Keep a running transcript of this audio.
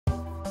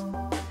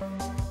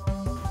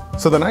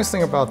So the nice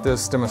thing about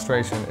this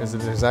demonstration is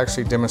it is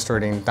actually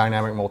demonstrating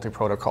dynamic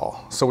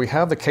multi-protocol. So we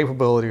have the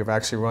capability of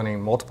actually running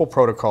multiple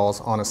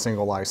protocols on a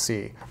single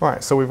IC. All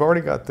right, so we've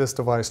already got this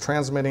device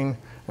transmitting,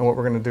 and what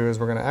we're going to do is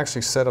we're going to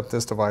actually set up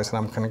this device, and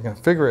I'm going to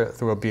configure it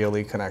through a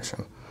BLE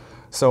connection.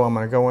 So I'm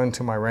going to go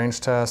into my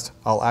range test.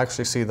 I'll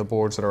actually see the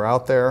boards that are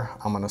out there.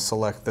 I'm going to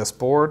select this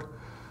board.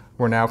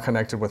 We're now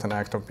connected with an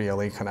active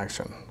BLE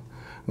connection.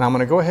 Now I'm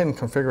going to go ahead and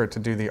configure it to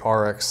do the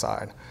RX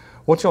side.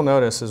 What you'll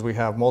notice is we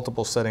have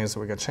multiple settings that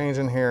we can change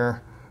in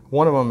here.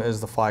 One of them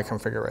is the PHY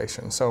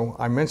configuration. So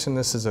I mentioned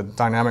this is a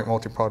dynamic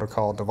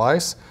multi-protocol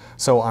device,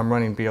 so I'm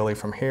running BLE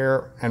from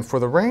here. And for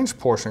the range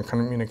portion,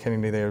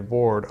 communicating to the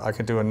board, I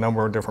could do a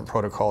number of different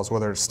protocols,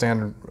 whether it's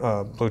standard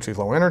Bluetooth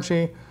low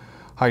energy,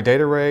 high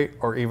data rate,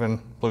 or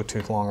even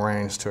Bluetooth long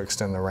range to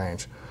extend the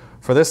range.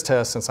 For this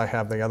test, since I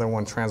have the other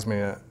one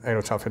transmitting at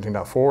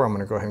 802.15.4, I'm going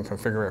to go ahead and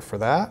configure it for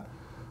that.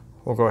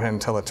 We'll go ahead and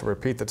tell it to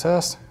repeat the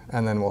test,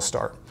 and then we'll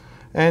start.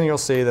 And you'll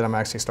see that I'm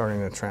actually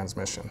starting the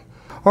transmission.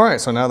 All right,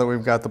 so now that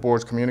we've got the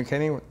boards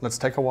communicating, let's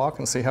take a walk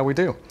and see how we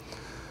do.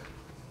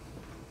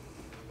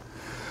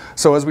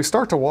 So as we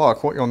start to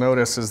walk, what you'll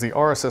notice is the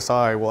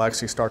RSSI will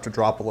actually start to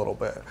drop a little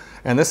bit.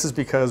 And this is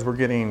because we're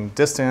getting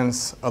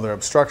distance, other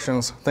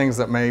obstructions, things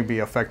that may be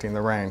affecting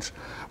the range.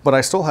 But I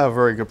still have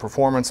very good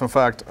performance. In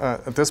fact,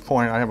 at this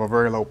point, I have a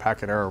very low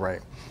packet error rate.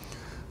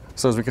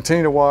 So as we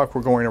continue to walk,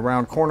 we're going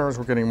around corners,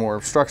 we're getting more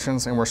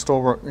obstructions, and we're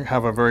still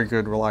have a very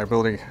good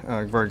reliability,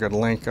 very good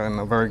link, and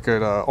a very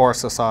good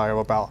RSSI of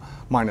about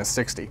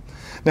 -60.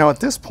 Now at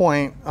this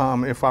point,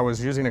 if I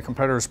was using a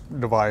competitor's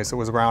device that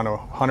was around a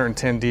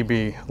 110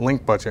 dB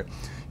link budget,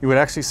 you would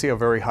actually see a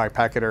very high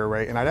packet error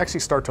rate, and I'd actually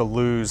start to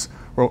lose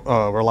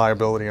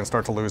reliability and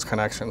start to lose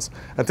connections.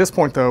 At this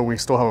point though, we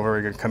still have a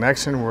very good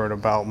connection. We're at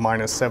about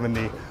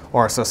 -70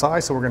 RSSI,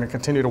 so we're going to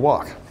continue to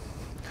walk.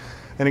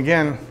 And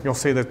again, you'll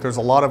see that there's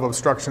a lot of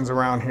obstructions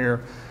around here,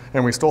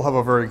 and we still have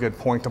a very good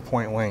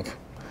point-to-point link.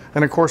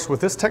 And of course,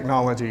 with this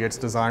technology, it's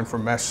designed for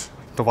mesh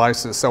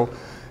devices. So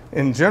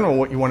in general,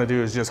 what you want to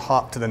do is just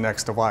hop to the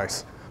next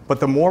device. But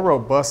the more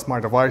robust my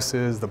device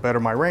is, the better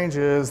my range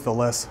is, the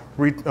less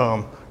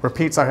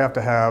repeats I have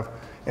to have,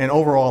 and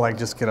overall, I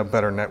just get a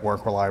better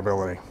network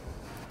reliability.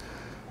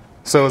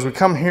 So as we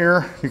come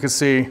here, you can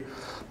see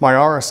my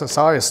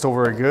RSSI is still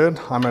very good.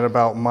 I'm at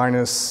about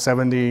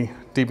 -70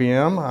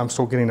 dBm. I'm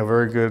still getting a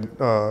very good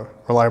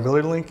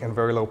reliability link and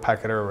very low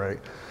packet error rate.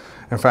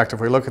 In fact, if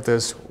we look at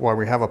this, while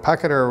we have a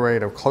packet error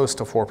rate of close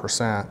to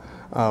 4%,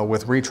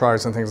 with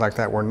retries and things like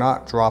that, we're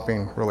not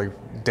dropping really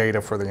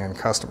data for the end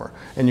customer.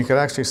 And you could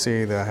actually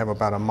see that I have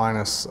about a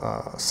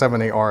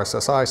 -70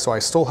 RSSI, so I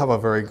still have a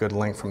very good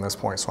link from this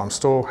point. So I'm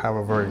still have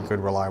a very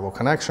good reliable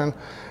connection,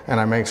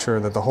 and I make sure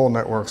that the whole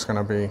network's going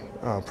to be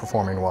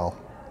performing well.